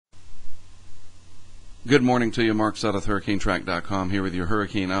Good morning to you. Mark Sudduth, HurricaneTrack.com, here with your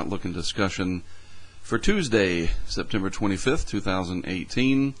hurricane outlook and discussion for Tuesday, September 25th,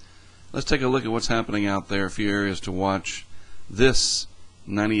 2018. Let's take a look at what's happening out there. A few areas to watch. This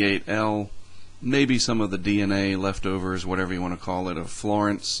 98L, maybe some of the DNA leftovers, whatever you want to call it, of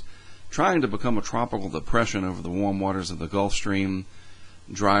Florence, trying to become a tropical depression over the warm waters of the Gulf Stream.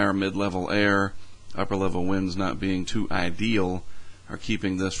 Drier mid-level air, upper-level winds not being too ideal are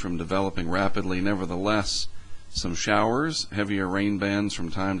keeping this from developing rapidly. Nevertheless, some showers, heavier rain bands from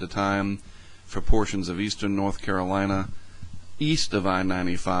time to time for portions of eastern North Carolina, east of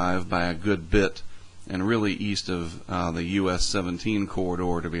I-95 by a good bit, and really east of the US 17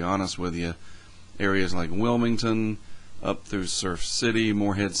 corridor, to be honest with you. Areas like Wilmington, up through Surf City,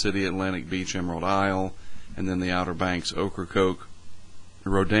 Morehead City, Atlantic Beach, Emerald Isle, and then the Outer Banks, Ocracoke,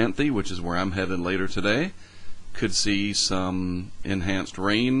 Rodanthe, which is where I'm headed later today, could see some enhanced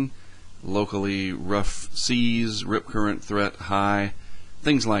rain, locally rough seas, rip current threat high,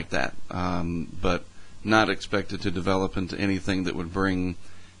 things like that, but not expected to develop into anything that would bring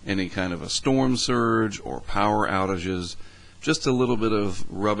any kind of a storm surge or power outages. Just a little bit of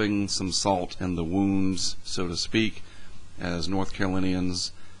rubbing some salt in the wounds, so to speak, as North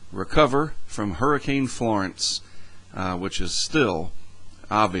Carolinians recover from Hurricane Florence, which is still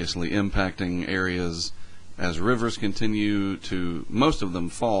obviously impacting areas as rivers continue to, most of them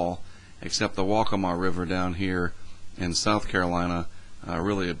fall, except the Waccamaw River down here in South Carolina.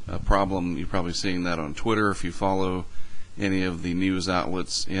 Really a problem. You're probably seeing that on Twitter if you follow any of the news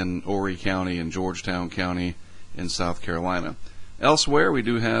outlets in Horry County and Georgetown County in South Carolina. Elsewhere, we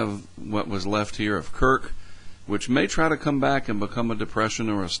do have what was left here of Kirk, which may try to come back and become a depression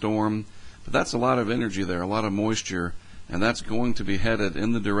or a storm, but that's a lot of energy there, a lot of moisture, and that's going to be headed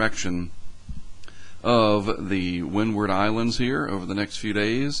in the direction of the Windward Islands here over the next few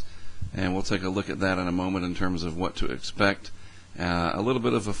days, and we'll take a look at that in a moment in terms of what to expect. A little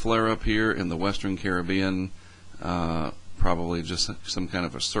bit of a flare-up here in the Western Caribbean, probably just some kind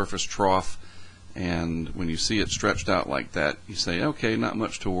of a surface trough, and when you see it stretched out like that, you say, okay, not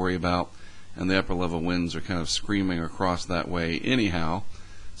much to worry about, and the upper-level winds are kind of screaming across that way anyhow,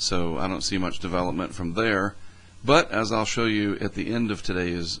 so I don't see much development from there. But as I'll show you at the end of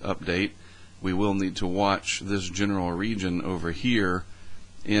today's update, we will need to watch this general region over here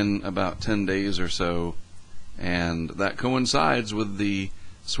in about 10 days or so, and that coincides with the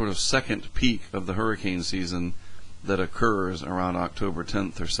sort of second peak of the hurricane season that occurs around October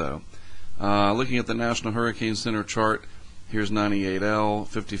 10th or so. Looking at the National Hurricane Center chart, here's 98L,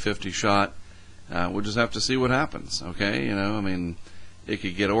 50-50 shot. We'll just have to see what happens, okay? You know, I mean, it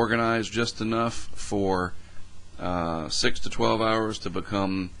could get organized just enough for 6 to 12 hours to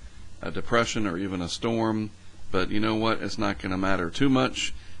become a depression or even a storm, but you know what, it's not going to matter too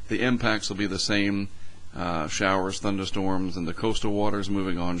much. The impacts will be the same, showers, thunderstorms, and the coastal waters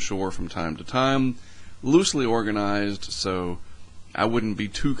moving onshore from time to time, loosely organized, so I wouldn't be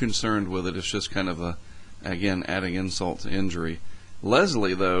too concerned with it. It's just kind of again, adding insult to injury.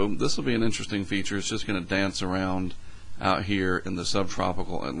 Leslie, though, this will be an interesting feature. It's just going to dance around out here in the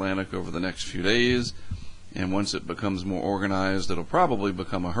subtropical Atlantic over the next few days. And once it becomes more organized, it'll probably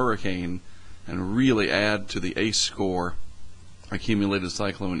become a hurricane and really add to the ACE score, accumulated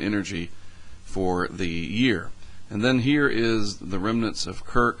cyclone energy, for the year. And then here is the remnants of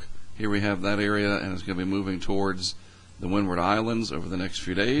Kirk. Here we have that area, and it's going to be moving towards the Windward Islands over the next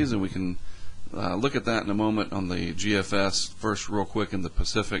few days. And we can look at that in a moment on the GFS. First, real quick, in the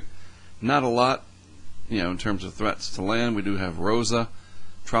Pacific, not a lot, in terms of threats to land. We do have Rosa,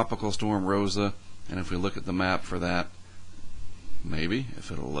 Tropical Storm Rosa. And if we look at the map for that, maybe,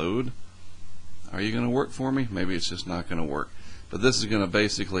 if it'll load, are you going to work for me? Maybe it's just not going to work. But this is going to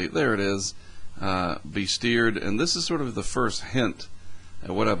basically, there it is, be steered. And this is sort of the first hint at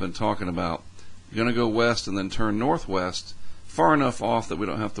what I've been talking about. You're going to go west and then turn northwest, far enough off that we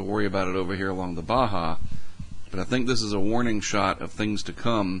don't have to worry about it over here along the Baja. But I think this is a warning shot of things to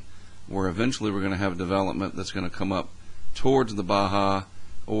come, where eventually we're going to have development that's going to come up towards the Baja,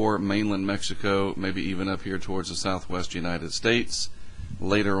 or mainland Mexico, maybe even up here towards the southwest United States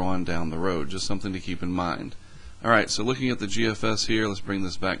later on down the road. Just something to keep in mind. All right, so looking at the GFS here, let's bring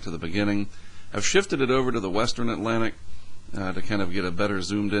this back to the beginning. I've shifted it over to the western Atlantic to kind of get a better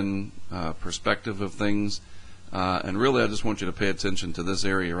zoomed in perspective of things. And really I just want you to pay attention to this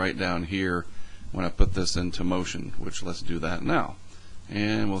area right down here when I put this into motion, which let's do that now.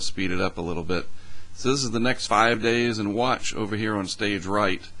 And we'll speed it up a little bit. So this is the next 5 days, and watch over here on stage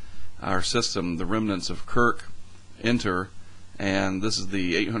right, our system, the remnants of Kirk, enter, and this is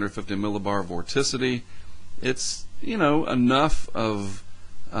the 850 millibar vorticity. It's, enough of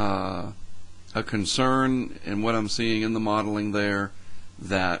a concern in what I'm seeing in the modeling there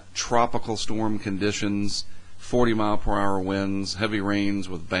that tropical storm conditions, 40-mile-per-hour winds, heavy rains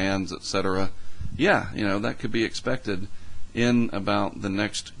with bands, etc. Yeah, that could be expected in about the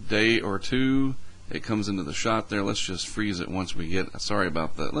next day or two. It comes into the shot there. Let's just freeze it once we get, sorry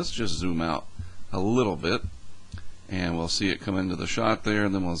about that. Let's just zoom out a little bit, and we'll see it come into the shot there,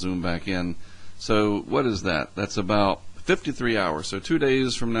 and then we'll zoom back in. So what is that? That's about 53 hours. So 2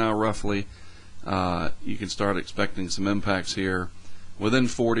 days from now, roughly, you can start expecting some impacts here. Within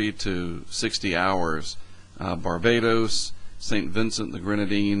 40 to 60 hours, Barbados, St. Vincent, the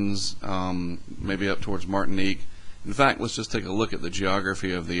Grenadines, maybe up towards Martinique. In fact, let's just take a look at the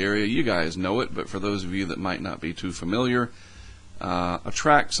geography of the area. You guys know it, but for those of you that might not be too familiar, a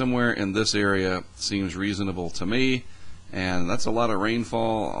track somewhere in this area seems reasonable to me, and that's a lot of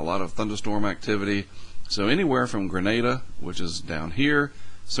rainfall, a lot of thunderstorm activity. So anywhere from Grenada, which is down here,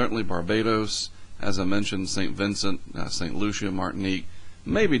 certainly Barbados, as I mentioned, St. Vincent, St. Lucia, Martinique,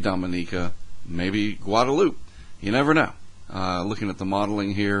 maybe Dominica, maybe Guadeloupe. You never know. Looking at the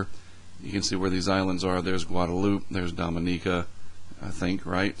modeling here, you can see where these islands are. There's Guadeloupe, there's Dominica, I think,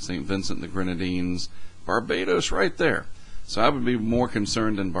 right? St. Vincent, the Grenadines, Barbados right there. So I would be more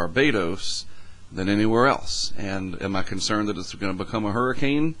concerned in Barbados than anywhere else. And am I concerned that it's going to become a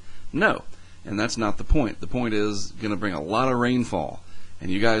hurricane? No. And that's not the point. The point is going to bring a lot of rainfall. And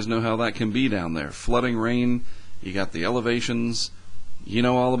you guys know how that can be down there. Flooding rain, you got the elevations, you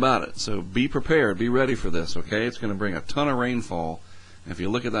know all about it. So be prepared, be ready for this, okay? It's going to bring a ton of rainfall. If you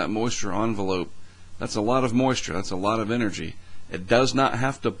look at that moisture envelope, that's a lot of moisture, that's a lot of energy. It does not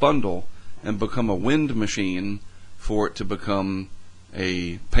have to bundle and become a wind machine for it to become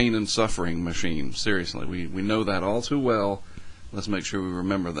a pain and suffering machine. Seriously, we know that all too well. Let's make sure we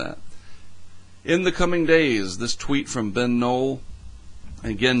remember that. In the coming days, this tweet from Ben Knoll,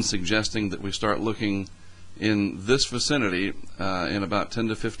 again suggesting that we start looking in this vicinity in about 10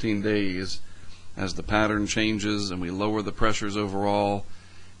 to 15 days as the pattern changes and we lower the pressures overall.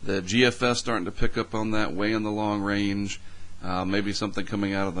 The GFS starting to pick up on that way in the long range, maybe something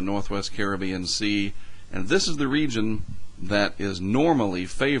coming out of the Northwest Caribbean Sea. And this is the region that is normally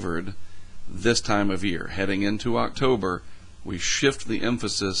favored this time of year. Heading into October, we shift the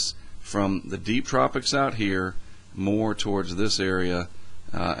emphasis from the deep tropics out here more towards this area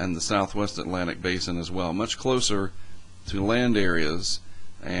and the southwest Atlantic Basin as well, much closer to land areas.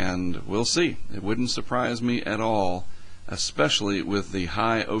 And we'll see. It wouldn't surprise me at all, especially with the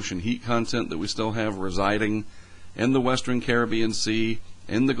high ocean heat content that we still have residing in the western Caribbean Sea,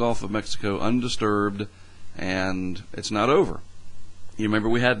 in the Gulf of Mexico, undisturbed, and it's not over. You remember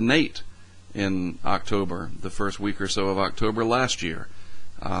we had Nate in October, the first week or so of October last year.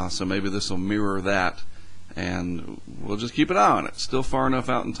 So maybe this will mirror that, and we'll just keep an eye on it. Still far enough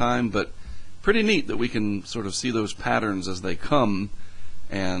out in time, but pretty neat that we can sort of see those patterns as they come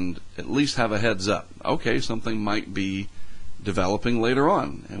and at least have a heads up. Okay, something might be developing later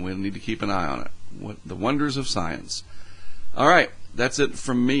on, and we need to keep an eye on it. What the wonders of science. All right, that's it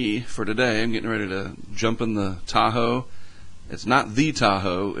from me for today. I'm getting ready to jump in the Tahoe. It's not the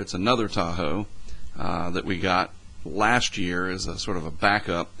Tahoe, it's another Tahoe that we got last year as a sort of a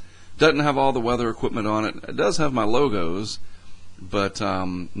backup. Doesn't have all the weather equipment on it. It does have my logos, but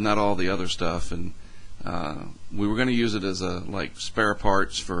not all the other stuff. And we were going to use it as a spare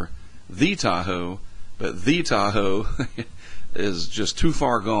parts for the Tahoe, but the Tahoe is just too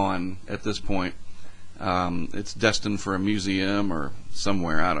far gone at this point. It's destined for a museum or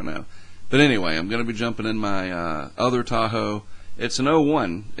somewhere, I don't know. But anyway, I'm going to be jumping in my other Tahoe. It's an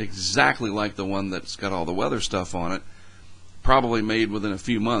 '01, exactly like the one that's got all the weather stuff on it, probably made within a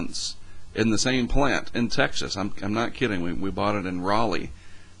few months in the same plant in Texas. I'm not kidding. We bought it in Raleigh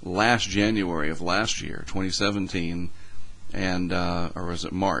last January of last year, 2017, and or was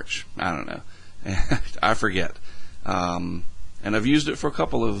it March? I don't know. I forget. And I've used it for a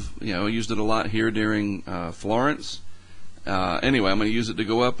couple of, I used it a lot here during Florence. Anyway, I'm going to use it to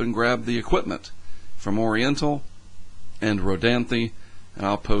go up and grab the equipment from Oriental and Rodanthe, and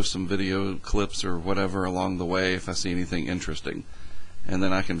I'll post some video clips or whatever along the way if I see anything interesting. And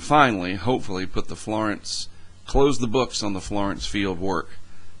then I can finally, hopefully, put the Florence, close the books on the Florence field work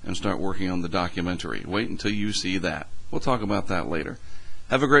and start working on the documentary. Wait until you see that. We'll talk about that later.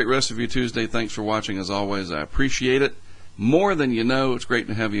 Have a great rest of your Tuesday. Thanks for watching as always. I appreciate it more than you know. It's great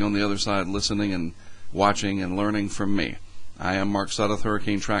to have you on the other side listening and watching and learning from me. I am Mark Sudduth,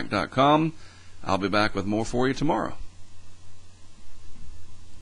 HurricaneTrack.com. I'll be back with more for you tomorrow.